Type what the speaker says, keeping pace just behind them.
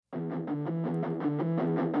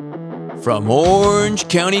From Orange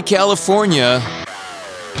County, California,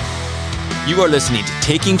 you are listening to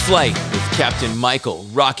Taking Flight with Captain Michael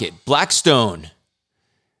Rocket Blackstone.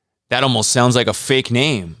 That almost sounds like a fake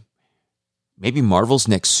name. Maybe Marvel's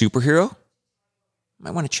next superhero?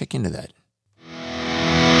 Might want to check into that.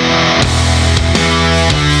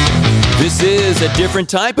 This is a different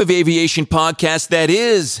type of aviation podcast that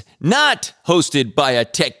is not hosted by a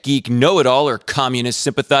tech geek know-it-all or communist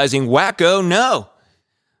sympathizing wacko. No.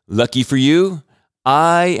 Lucky for you,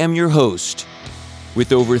 I am your host.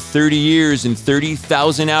 With over 30 years and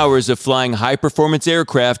 30,000 hours of flying high-performance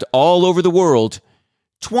aircraft all over the world,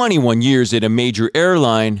 21 years at a major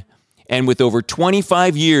airline, and with over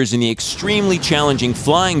 25 years in the extremely challenging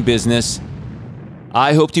flying business,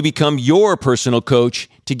 I hope to become your personal coach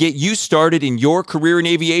to get you started in your career in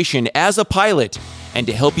aviation as a pilot and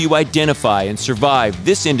to help you identify and survive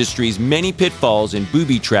this industry's many pitfalls and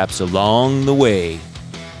booby traps along the way.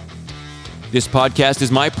 This podcast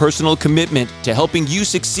is my personal commitment to helping you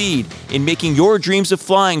succeed in making your dreams of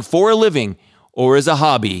flying for a living or as a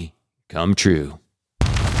hobby come true.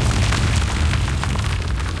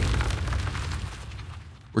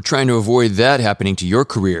 We're trying to avoid that happening to your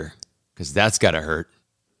career, because that's got to hurt.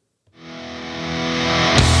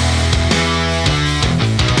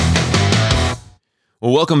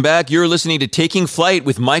 Well, welcome back. You're listening to Taking Flight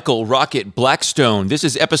with Michael Rocket Blackstone. This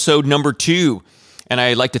is episode number 2. And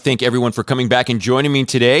I'd like to thank everyone for coming back and joining me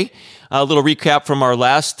today. A little recap from our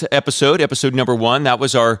last episode, episode number 1. That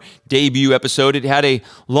was our debut episode. It had a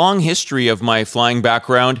long history of my flying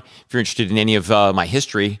background. If you're interested in any of my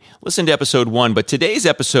history, listen to episode 1. But today's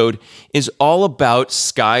episode is all about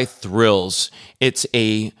Sky Thrills. It's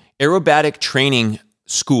a aerobatic training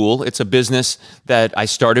school. It's a business that I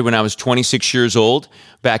started when I was 26 years old,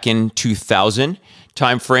 back in 2000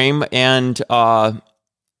 timeframe. And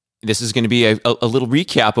this is going to be a little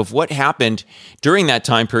recap of what happened during that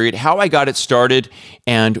time period, how I got it started,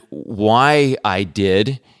 and why I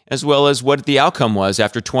did, as well as what the outcome was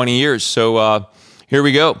after 20 years. So here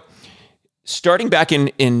we go. Starting back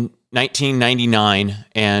in 1999,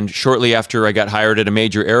 and shortly after I got hired at a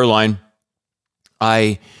major airline,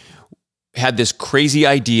 I had this crazy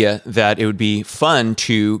idea that it would be fun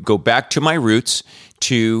to go back to my roots,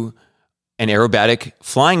 to an aerobatic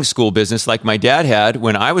flying school business like my dad had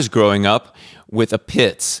when I was growing up with a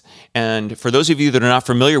Pitts. And for those of you that are not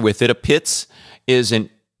familiar with it, a Pitts is a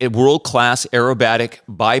world-class aerobatic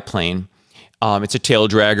biplane. It's a tail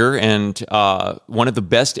dragger and one of the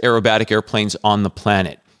best aerobatic airplanes on the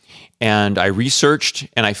planet. And I researched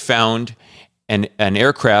and I found an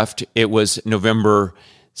aircraft. It was November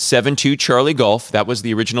 72 Charlie Golf. That was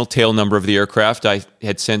the original tail number of the aircraft. I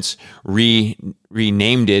had since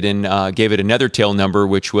renamed it and gave it another tail number,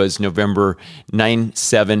 which was November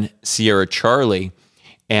 97 Sierra Charlie.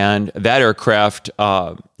 And that aircraft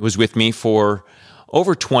was with me for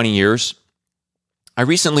over 20 years. I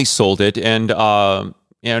recently sold it, and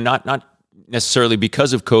not necessarily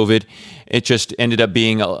because of COVID. It just ended up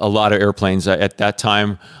being a lot of airplanes. At that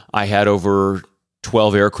time, I had over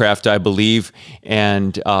 12 aircraft, I believe,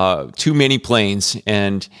 and too many planes,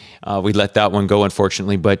 and we let that one go,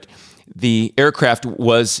 unfortunately. But the aircraft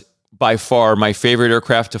was by far my favorite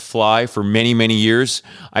aircraft to fly for many, many years.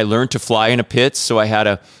 I learned to fly in a Pitts, so I had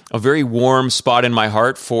a very warm spot in my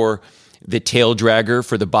heart for the tail dragger,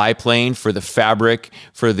 for the biplane, for the fabric,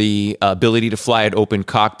 for the ability to fly at open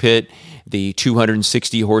cockpit. The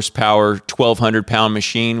 260 horsepower, 1,200 pound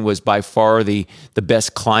machine was by far the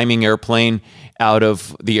best climbing airplane out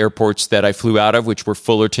of the airports that I flew out of, which were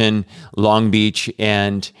Fullerton, Long Beach,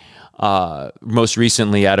 and most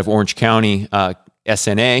recently out of Orange County,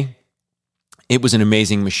 SNA. It was an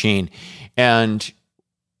amazing machine. And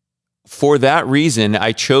for that reason,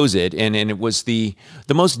 I chose it. And it was the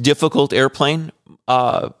most difficult airplane,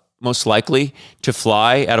 most likely to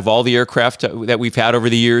fly out of all the aircraft that we've had over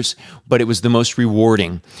the years, but it was the most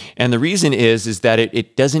rewarding. And the reason is that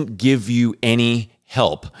it doesn't give you any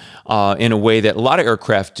help in a way that a lot of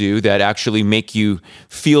aircraft do that actually make you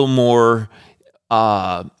feel more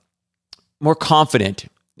confident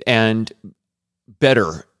and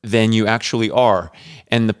better than you actually are.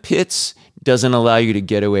 And the Pitts doesn't allow you to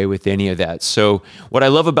get away with any of that. So what I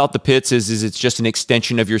love about the Pitts is it's just an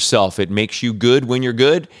extension of yourself. It makes you good when you're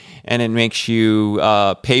good, and it makes you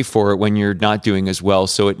pay for it when you're not doing as well.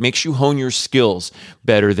 So it makes you hone your skills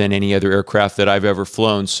better than any other aircraft that I've ever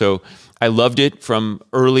flown. So I loved it from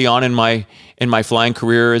early on in my flying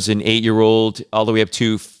career as an 8-year-old all the way up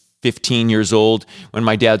to 15 years old when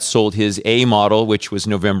my dad sold his A model, which was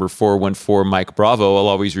November 414 Mike Bravo. I'll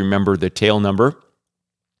always remember the tail number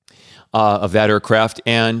of that aircraft,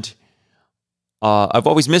 and I've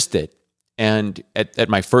always missed it. And at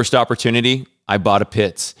my first opportunity, I bought a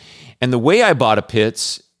Pitts. And the way I bought a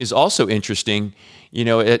Pitts is also interesting.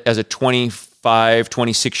 As a 25,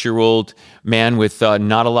 26-year-old man with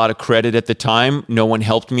not a lot of credit at the time, no one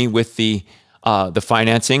helped me with the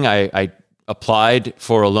financing. I applied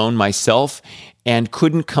for a loan myself and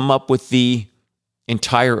couldn't come up with the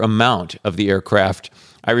entire amount of the aircraft.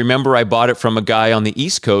 I remember I bought it from a guy on the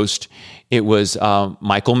East Coast. It was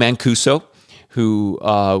Michael Mancuso, who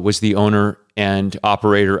was the owner and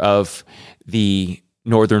operator of the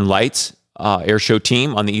Northern Lights airshow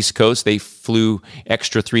team on the East Coast. They flew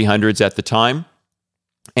extra 300s at the time.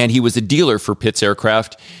 And he was a dealer for Pitts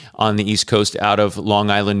Aircraft on the East Coast out of Long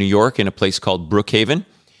Island, New York, in a place called Brookhaven.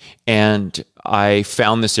 And I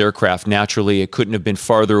found this aircraft. Naturally, it couldn't have been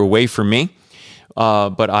farther away from me.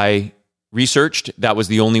 But I researched. That was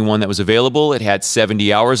the only one that was available. It had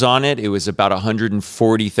 70 hours on it. It was about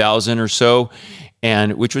 $140,000 or so,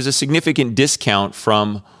 and which was a significant discount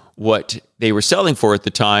from what they were selling for at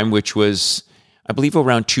the time, which was, I believe,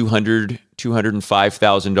 around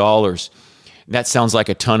 $205,000. That sounds like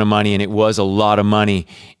a ton of money, and it was a lot of money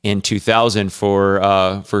in 2000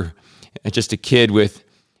 for just a kid with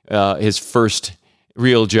his first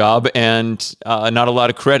real job and not a lot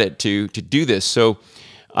of credit to do this. So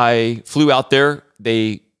I flew out there.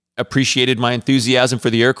 They appreciated my enthusiasm for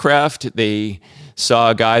the aircraft. They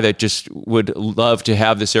saw a guy that just would love to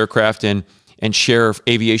have this aircraft and share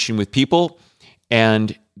aviation with people.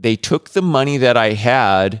 And they took the money that I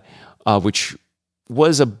had, which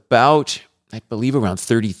was about, I believe, around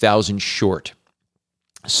 30,000 short.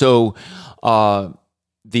 So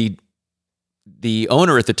the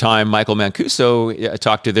owner at the time, Michael Mancuso,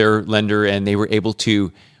 talked to their lender, and they were able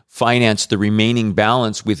to finance the remaining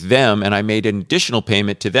balance with them. And I made an additional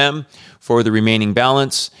payment to them for the remaining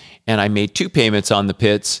balance. And I made 2 payments on the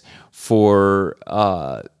Pitts for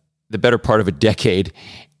the better part of a decade.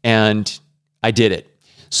 And I did it.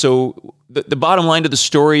 So the bottom line to the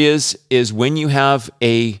story is when you have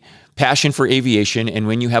a passion for aviation and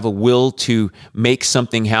when you have a will to make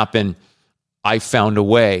something happen, I found a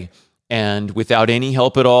way. And without any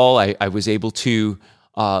help at all, I was able to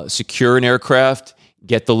secure an aircraft,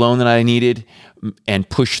 get the loan that I needed, and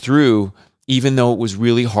push through, even though it was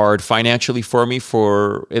really hard financially for me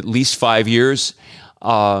for at least 5 years.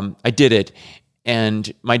 I did it.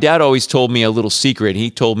 And my dad always told me a little secret. He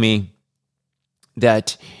told me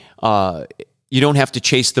that you don't have to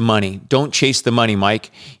chase the money. Don't chase the money, Mike.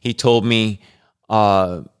 He told me,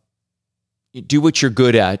 do what you're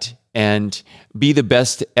good at and be the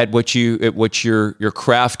best at what your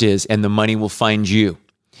craft is, and the money will find you.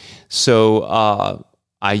 So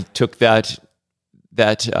I took that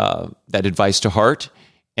advice to heart,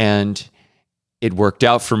 and it worked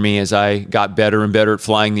out for me as I got better and better at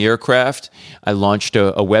flying the aircraft. I launched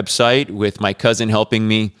a website with my cousin helping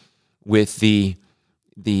me with the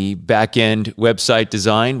back-end website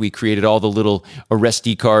design. We created all the little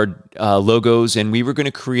arrestee card logos, and we were going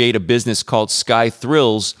to create a business called Sky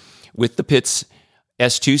Thrills with the Pitts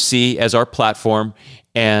S2C as our platform,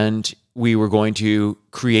 and we were going to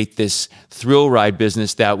create this thrill ride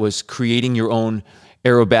business that was creating your own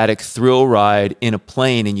aerobatic thrill ride in a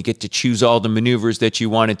plane, and you get to choose all the maneuvers that you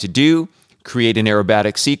wanted to do, create an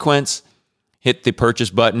aerobatic sequence, hit the purchase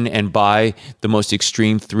button, and buy the most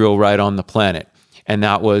extreme thrill ride on the planet. And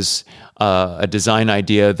that was a design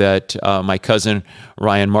idea that my cousin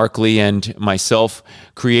Ryan Markley and myself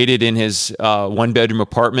created in his one-bedroom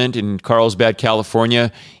apartment in Carlsbad,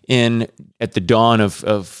 California, at the dawn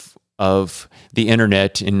of the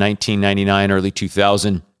internet in 1999, early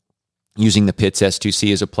 2000, using the Pitts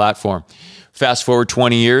S2C as a platform. Fast forward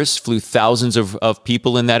 20 years, flew thousands of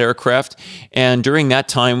people in that aircraft. And during that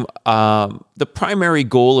time, the primary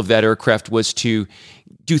goal of that aircraft was to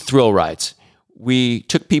do thrill rides. We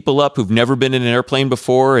took people up who've never been in an airplane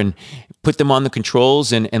before and put them on the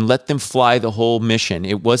controls and let them fly the whole mission.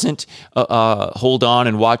 It wasn't hold on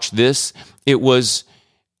and watch this. It was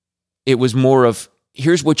more of,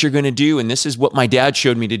 here's what you're going to do, and this is what my dad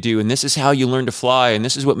showed me to do, and this is how you learn to fly, and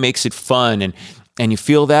this is what makes it fun. And you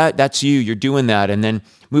feel that? That's you. You're doing that. And then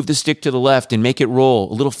move the stick to the left and make it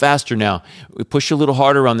roll a little faster now. We push a little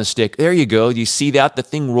harder on the stick. There you go. You see that? The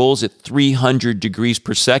thing rolls at 300 degrees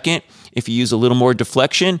per second. If you use a little more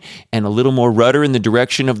deflection and a little more rudder in the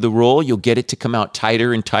direction of the roll, you'll get it to come out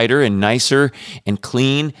tighter and tighter and nicer and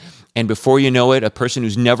clean. And before you know it, a person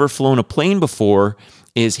who's never flown a plane before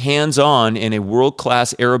is hands-on in a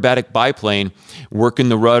world-class aerobatic biplane, working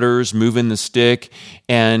the rudders, moving the stick,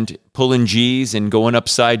 and pulling G's and going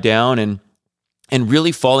upside down and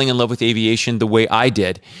really falling in love with aviation the way I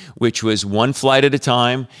did, which was one flight at a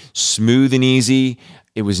time, smooth and easy,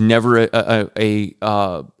 It was never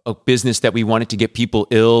a business that we wanted to get people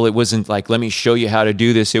ill. It wasn't like, let me show you how to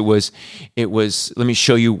do this. It was let me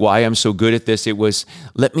show you why I'm so good at this. It was,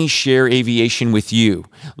 let me share aviation with you.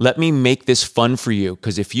 Let me make this fun for you.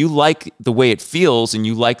 Because if you like the way it feels and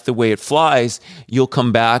you like the way it flies, you'll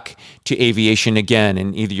come back to aviation again.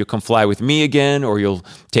 And either you'll come fly with me again, or you'll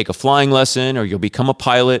take a flying lesson, or you'll become a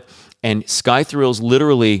pilot. And Sky Thrills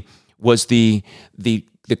literally was the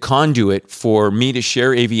conduit for me to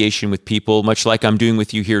share aviation with people, much like I'm doing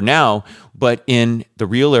with you here now, but in the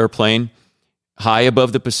real airplane, high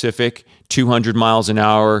above the Pacific, 200 miles an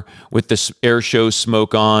hour, with the air show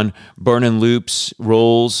smoke on, burning loops,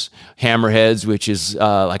 rolls, hammerheads, which is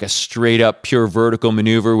like a straight up pure vertical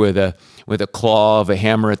maneuver with a claw of a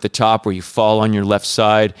hammer at the top where you fall on your left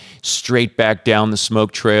side, straight back down the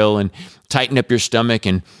smoke trail, and tighten up your stomach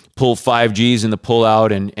and pull 5 Gs in the pull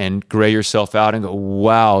out and gray yourself out and go,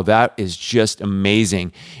 wow, that is just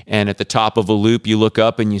amazing. And at the top of a loop, you look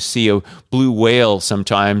up and you see a blue whale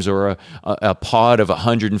sometimes, or a pod of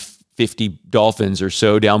 150 dolphins or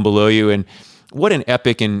so down below you. And what an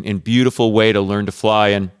epic and beautiful way to learn to fly.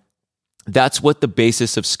 And that's what the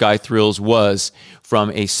basis of Sky Thrills was,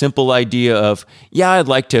 from a simple idea of, yeah, I'd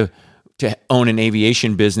like to own an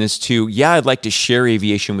aviation business, to, yeah, I'd like to share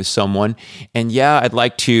aviation with someone, and yeah, I'd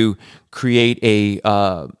like to create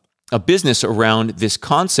a business around this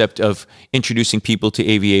concept of introducing people to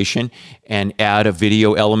aviation and add a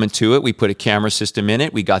video element to it. We put a camera system in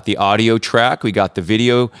it. We got the audio track. We got the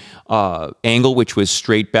video angle, which was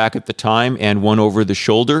straight back at the time, and one over the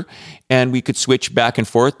shoulder. And we could switch back and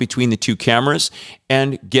forth between the two cameras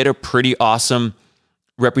and get a pretty awesome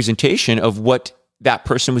representation of what that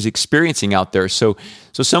person was experiencing out there. So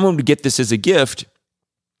someone would get this as a gift,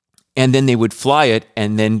 and then they would fly it,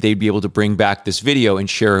 and then they'd be able to bring back this video and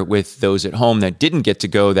share it with those at home that didn't get to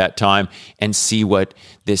go that time and see what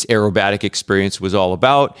this aerobatic experience was all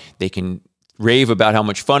about. They can rave about how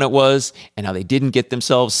much fun it was and how they didn't get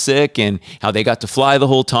themselves sick and how they got to fly the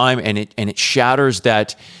whole time. And it shatters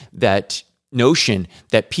that notion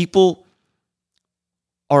that people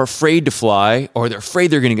are afraid to fly, or they're afraid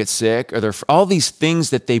they're going to get sick, or they're all these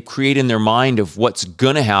things that they create in their mind of what's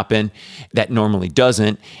going to happen that normally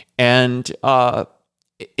doesn't. And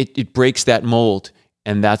it breaks that mold.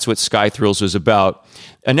 And that's what Sky Thrills was about.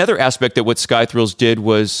 Another aspect that what Sky Thrills did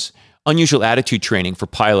was unusual attitude training for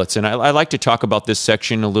pilots. And I like to talk about this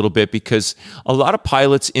section a little bit, because a lot of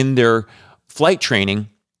pilots in their flight training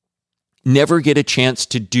never get a chance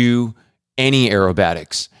to do any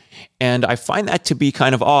aerobatics. And I find that to be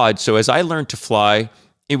kind of odd. So as I learned to fly,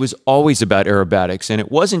 it was always about aerobatics. And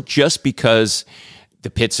it wasn't just because the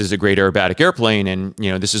Pitts is a great aerobatic airplane and,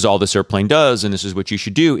 this is all this airplane does and this is what you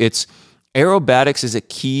should do. It's aerobatics is a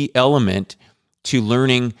key element to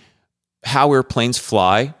learning how airplanes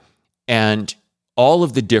fly and all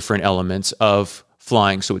of the different elements of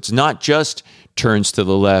flying. So it's not just turns to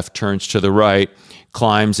the left, turns to the right,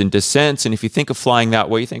 climbs and descents. And if you think of flying that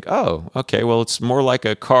way, you think, oh, okay, well, it's more like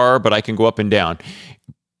a car, but I can go up and down.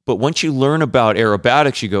 But once you learn about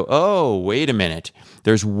aerobatics, you go, oh, wait a minute.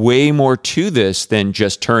 There's way more to this than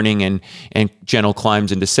just turning and gentle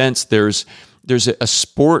climbs and descents. There's a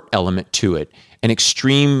sport element to it, an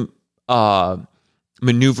extreme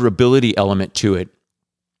maneuverability element to it,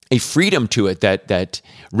 a freedom to it that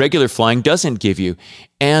regular flying doesn't give you.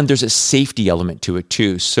 And there's a safety element to it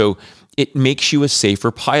too. So it makes you a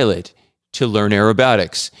safer pilot to learn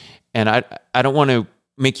aerobatics. And I don't want to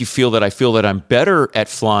make you feel that I feel that I'm better at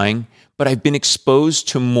flying, but I've been exposed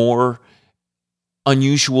to more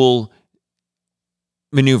unusual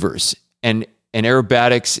maneuvers. And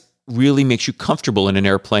aerobatics really makes you comfortable in an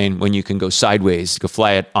airplane when you can go sideways, go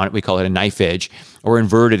fly it on, we call it a knife edge, or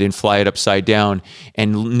invert it and fly it upside down,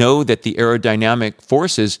 and know that the aerodynamic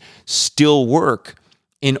forces still work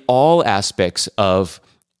in all aspects of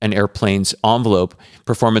an airplane's envelope,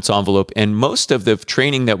 performance envelope. And most of the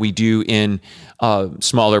training that we do in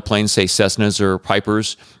small airplanes, say Cessnas or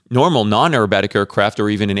Pipers, normal non-aerobatic aircraft, or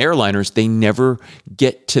even in airliners, they never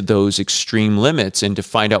get to those extreme limits and to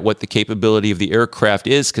find out what the capability of the aircraft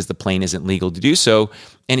is, because the plane isn't legal to do so.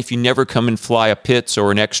 And if you never come and fly a Pitts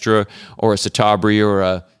or an Extra or a Citabria or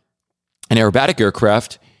an aerobatic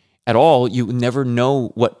aircraft at all, you never know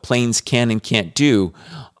what planes can and can't do.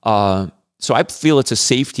 So I feel it's a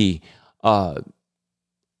safety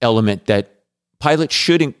element that pilots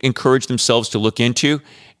should encourage themselves to look into.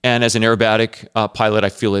 And as an aerobatic pilot, I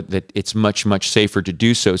feel that it's much, much safer to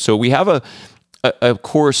do so. So we have a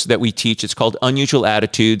course that we teach. It's called Unusual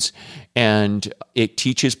Attitudes, and it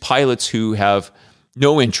teaches pilots who have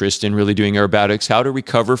no interest in really doing aerobatics how to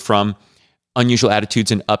recover from unusual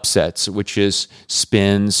attitudes and upsets, which is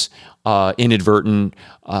spins, inadvertent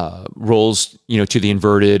rolls, to the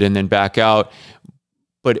inverted and then back out.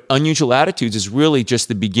 But unusual attitudes is really just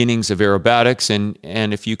the beginnings of aerobatics.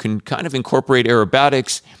 And if you can kind of incorporate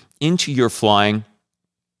aerobatics into your flying,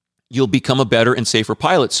 you'll become a better and safer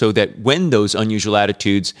pilot, so that when those unusual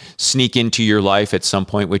attitudes sneak into your life at some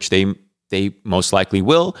point, which they most likely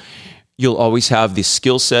will, you'll always have the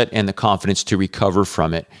skill set and the confidence to recover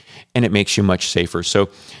from it. And it makes you much safer. So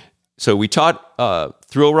we taught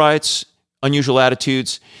thrill rides, unusual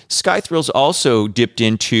attitudes. Sky Thrills also dipped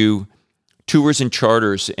into tours and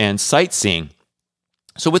charters and sightseeing.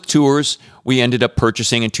 So with tours, we ended up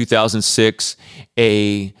purchasing in 2006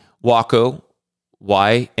 a Waco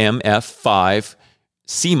YMF5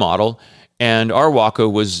 C model, and our Waco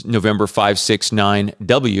was November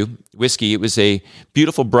 569W whiskey. It was a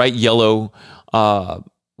beautiful bright yellow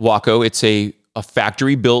Waco. It's a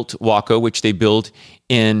factory-built Waco, which they build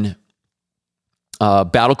in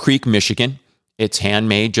Battle Creek, Michigan. It's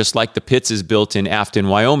handmade, just like the Pitts is built in Afton,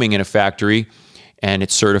 Wyoming, in a factory, and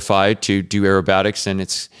it's certified to do aerobatics, and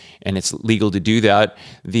it's legal to do that.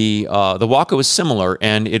 The Waco is similar,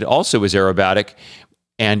 and it also is aerobatic,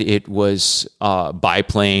 and it was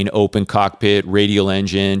biplane, open cockpit, radial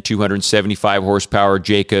engine, 275 horsepower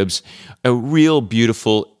Jacobs, a real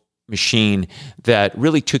beautiful machine that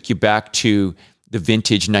really took you back to the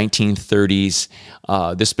vintage 1930s.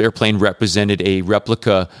 This airplane represented a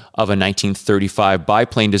replica of a 1935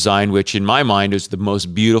 biplane design, which in my mind is the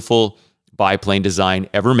most beautiful biplane design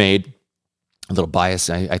ever made. A little bias,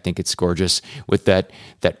 I think it's gorgeous, with that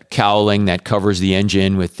cowling that covers the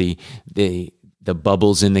engine, with the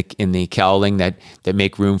bubbles in the cowling that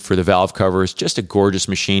make room for the valve covers. Just a gorgeous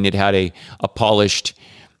machine. It had a polished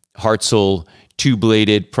Hartzell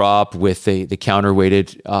two-bladed prop with the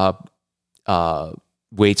counterweighted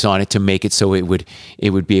weights on it to make it so it would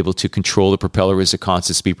be able to control the propeller. It was a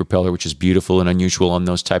constant speed propeller, which is beautiful and unusual on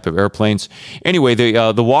those type of airplanes. Anyway,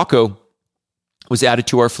 the Waco was added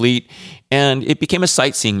to our fleet, and it became a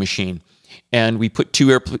sightseeing machine. And we put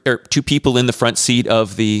two people in the front seat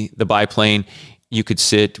of the biplane. You could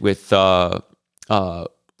sit with like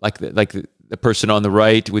the person on the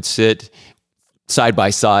right would sit side by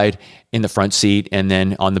side in the front seat, and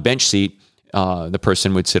then on the bench seat, the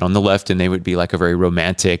person would sit on the left, and they would be like a very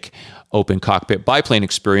romantic open cockpit biplane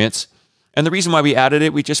experience. And the reason why we added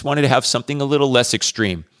it, we just wanted to have something a little less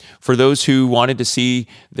extreme. For those who wanted to see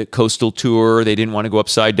the coastal tour, they didn't want to go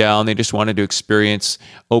upside down, they just wanted to experience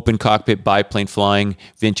open cockpit biplane flying,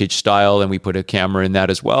 vintage style, and we put a camera in that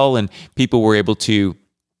as well. And people were able to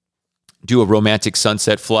do a romantic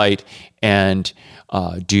sunset flight and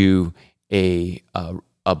do a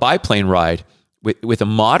biplane ride with a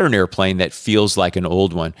modern airplane that feels like an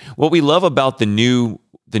old one. What we love about the new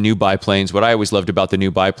biplanes, what I always loved about the new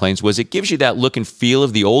biplanes, was it gives you that look and feel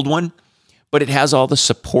of the old one, but it has all the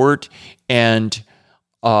support and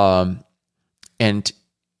parts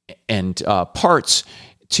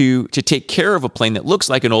to take care of a plane that looks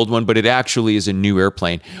like an old one, but it actually is a new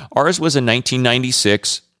airplane. Ours was a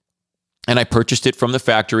 1996, and I purchased it from the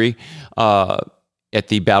factory at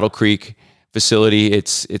the Battle Creek facility.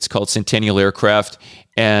 It's called Centennial Aircraft,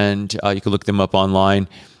 and you can look them up online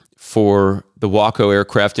for the Waco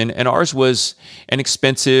aircraft. And ours was an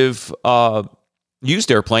expensive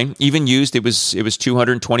used airplane. Even used, it was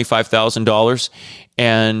 $225,000,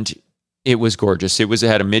 and it was gorgeous. It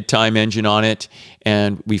had a mid-time engine on it,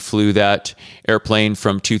 and we flew that airplane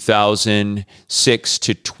from 2006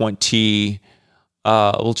 to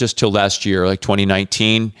just till last year, like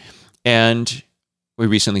 2019, and we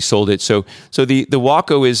recently sold it. So the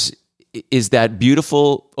Waco is that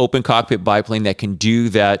beautiful open cockpit biplane that can do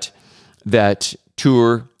that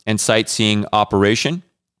tour and sightseeing operation,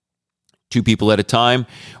 2 people at a time.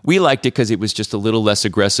 We liked it because it was just a little less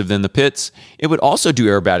aggressive than the Pitts. It would also do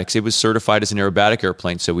aerobatics. It was certified as an aerobatic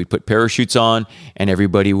airplane. So we put parachutes on, and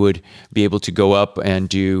everybody would be able to go up and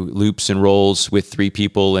do loops and rolls with 3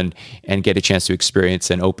 people and get a chance to experience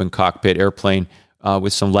an open cockpit airplane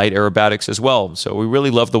with some light aerobatics as well. So we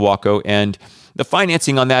really loved the Waco, and the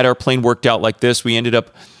financing on that airplane worked out like this. We ended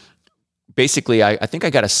up, basically, I think I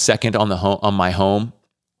got a second on my home,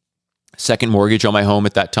 second mortgage on my home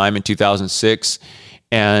at that time in 2006,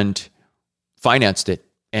 and financed it,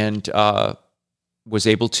 and was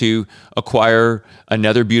able to acquire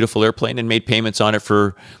another beautiful airplane and made payments on it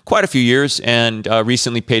for quite a few years, and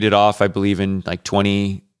recently paid it off, I believe in like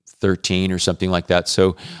 2013 or something like that.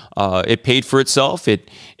 So it paid for itself.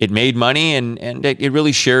 It made money, and it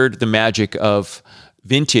really shared the magic of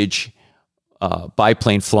vintage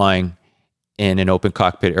biplane flying in an open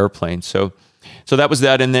cockpit airplane. So So that was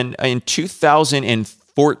that. And then in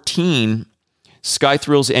 2014, Sky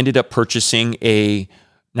Thrills ended up purchasing a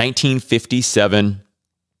 1957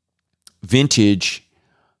 vintage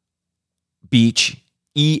Beech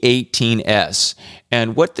E18S.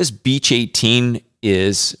 And what this Beech 18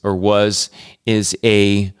 is or was is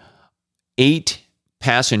a 8-seat,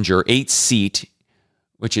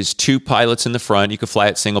 which is 2 pilots in the front. You could fly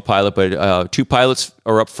it single pilot, but 2 pilots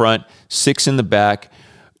are up front, 6 in the back.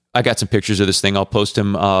 I got some pictures of this thing. I'll post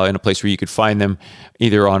them in a place where you could find them,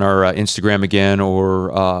 either on our Instagram again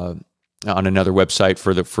or on another website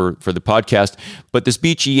for the podcast. But this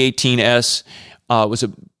Beech E18S was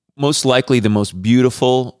most likely the most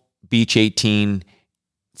beautiful Beech 18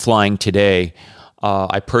 flying today.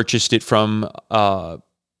 I purchased it from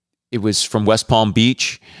it was from West Palm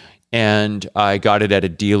Beach, and I got it at a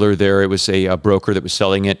dealer there. It was a broker that was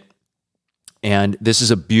selling it, and this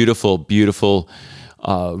is a beautiful, beautiful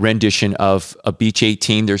rendition of a Beech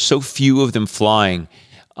 18. There's so few of them flying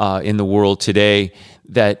in the world today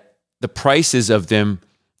that the prices of them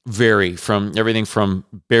vary from everything from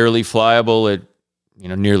barely flyable at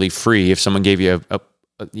nearly free. If someone gave you a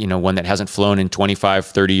one that hasn't flown in 25,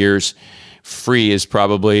 30 years, free is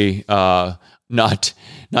probably not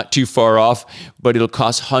too far off, but it'll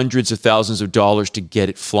cost hundreds of thousands of dollars to get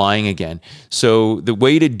it flying again. So the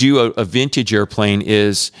way to do a vintage airplane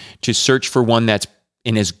is to search for one that's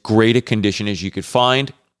in as great a condition as you could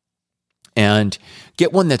find, and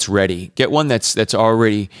get one that's ready. Get one that's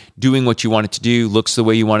already doing what you want it to do, looks the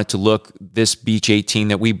way you want it to look. This Beech 18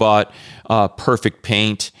 that we bought, perfect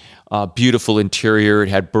paint, beautiful interior. It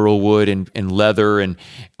had burl wood and leather, and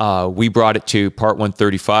we brought it to Part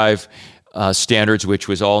 135 standards, which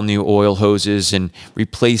was all new oil hoses, and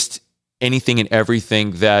replaced anything and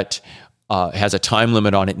everything that has a time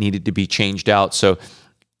limit on it needed to be changed out. So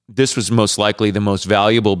this was most likely the most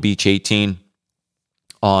valuable Beech 18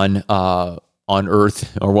 on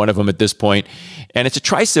Earth, or one of them at this point. And it's a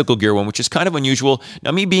tricycle gear one, which is kind of unusual.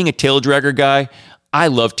 Now, me being a tail dragger guy, I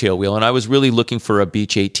love tailwheel, and I was really looking for a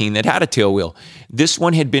Beech 18 that had a tailwheel. This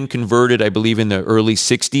one had been converted, I believe, in the early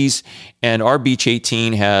 60s, and our Beech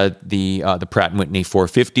 18 had the Pratt & Whitney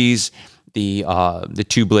 450s, the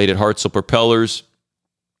 2-bladed Hartzell propellers,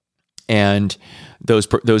 and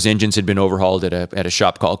those engines had been overhauled at a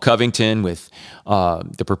shop called Covington, with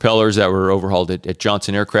the propellers that were overhauled at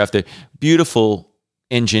Johnson Aircraft. A beautiful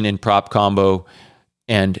engine and prop combo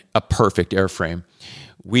and a perfect airframe.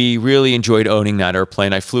 We really enjoyed owning that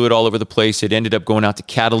airplane. I flew it all over the place. It ended up going out to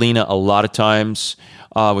Catalina a lot of times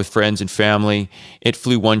with friends and family. It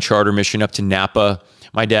flew one charter mission up to Napa.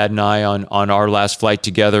 My dad and I, on our last flight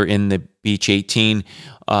together in the Beech 18,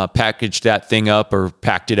 packaged that thing up, or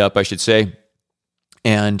packed it up, I should say.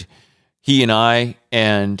 And he and I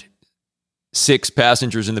and 6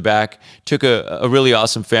 passengers in the back took a really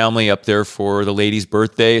awesome family up there for the lady's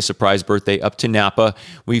birthday, a surprise birthday, up to Napa.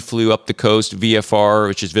 We flew up the coast, VFR,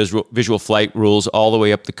 which is visual flight rules, all the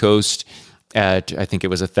way up the coast at, I think it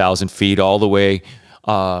was 1,000 feet, all the way,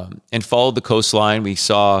 and followed the coastline. We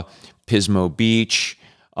saw Pismo Beach.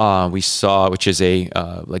 We saw, which is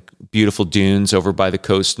like beautiful dunes over by the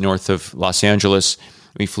coast north of Los Angeles.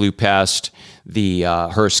 We flew past the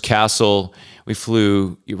Hearst Castle. We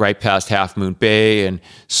flew right past Half Moon Bay and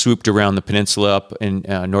swooped around the peninsula up in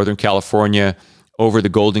Northern California, over the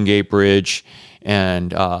Golden Gate Bridge,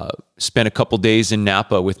 and spent a couple days in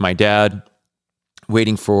Napa with my dad,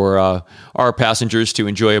 waiting for our passengers to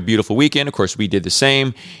enjoy a beautiful weekend. Of course, we did the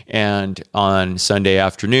same. And on Sunday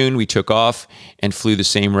afternoon, we took off and flew the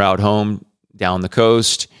same route home down the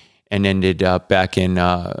coast, and ended up back in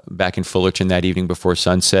Fullerton that evening before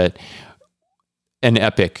sunset. An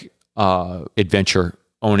epic adventure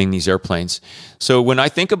owning these airplanes. So when I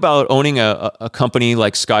think about owning a company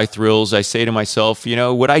like Sky Thrills, I say to myself,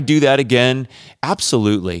 would I do that again?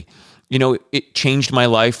 Absolutely. It changed my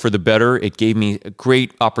life for the better. It gave me a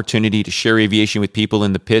great opportunity to share aviation with people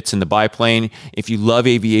in the pits and the biplane. If you love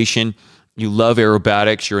aviation, you love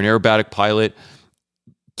aerobatics, you're an aerobatic pilot,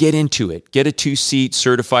 get into it. Get a 2-seat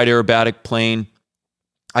certified aerobatic plane.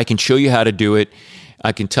 I can show you how to do it.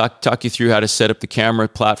 I can talk you through how to set up the camera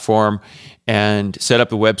platform and set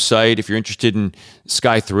up a website. If you're interested in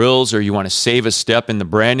Sky Thrills, or you want to save a step in the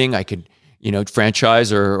branding, I could,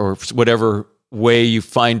 franchise or whatever way you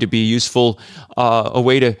find to be useful, a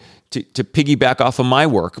way to piggyback off of my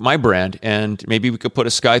work, my brand. And maybe we could put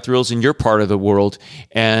a Sky Thrills in your part of the world,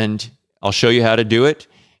 and I'll show you how to do it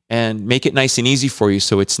and make it nice and easy for you,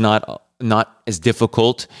 so it's not as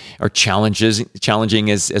difficult or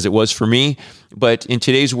challenging as it was for me. But in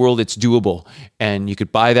today's world, it's doable. And you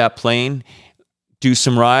could buy that plane, do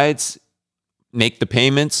some rides, make the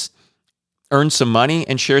payments, earn some money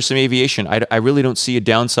and share some aviation. I really don't see a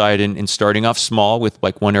downside in starting off small with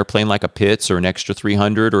like one airplane like a Pitts or an Extra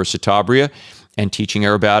 300 or a Citabria, and teaching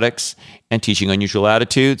aerobatics and teaching unusual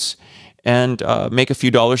attitudes, and make a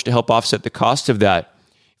few dollars to help offset the cost of that.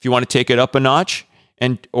 If you want to take it up a notch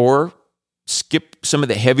or skip some of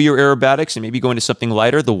the heavier aerobatics and maybe go into something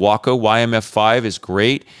lighter, the Waco YMF5 is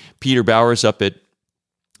great. Peter Bowers up at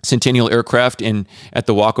Centennial Aircraft at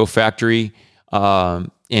the Waco factory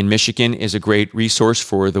in Michigan is a great resource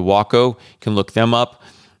for the Waco. You can look them up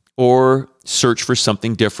or search for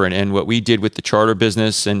something different. And what we did with the charter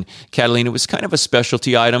business and Catalina was kind of a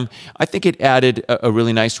specialty item. I think it added a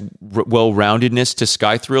really nice well-roundedness to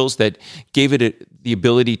Sky Thrills that gave it the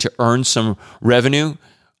ability to earn some revenue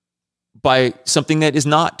by something that is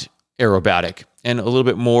not aerobatic and a little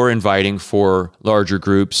bit more inviting for larger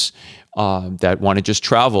groups that want to just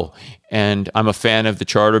travel. And I'm a fan of the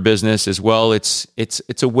charter business as well. It's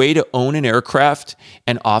a way to own an aircraft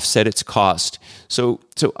and offset its cost. So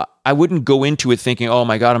I wouldn't go into it thinking, oh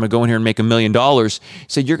my God, I'm going to go in here and make $1 million.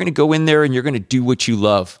 So you're going to go in there and you're going to do what you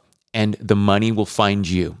love, and the money will find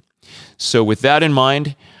you. So with that in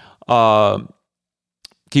mind,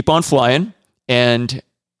 keep on flying, and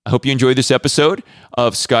I hope you enjoyed this episode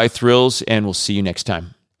of Sky Thrills, and we'll see you next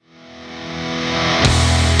time.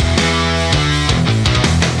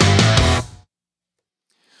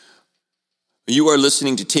 You are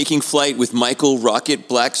listening to Taking Flight with Michael Rocket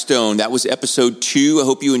Blackstone. That was episode 2. I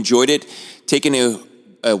hope you enjoyed it. Taking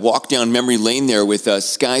a walk down memory lane there with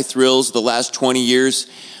Sky Thrills the last 20 years.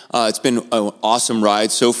 It's been an awesome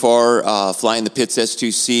ride so far, flying the Pitts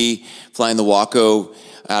S2C, flying the Waco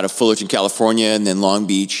out of Fullerton, California, and then Long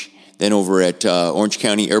Beach, then over at Orange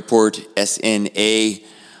County Airport, SNA.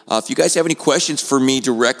 If you guys have any questions for me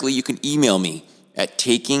directly, you can email me at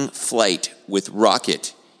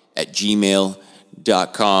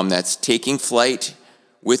takingflight@gmail.com. That's takingflight@gmail.com,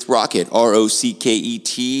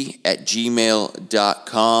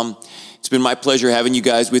 ROCKET@gmail.com. It's been my pleasure having you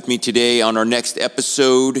guys with me today. On our next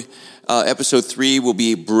episode, episode 3, we'll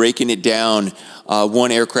be breaking it down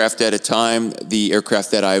one aircraft at a time, the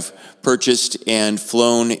aircraft that I've purchased and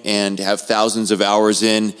flown and have thousands of hours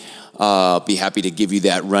in. I'll be happy to give you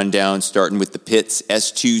that rundown, starting with the Pitts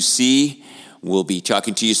S2C. We'll be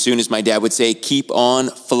talking to you soon. As my dad would say, keep on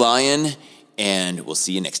flying, and we'll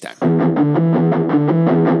see you next time.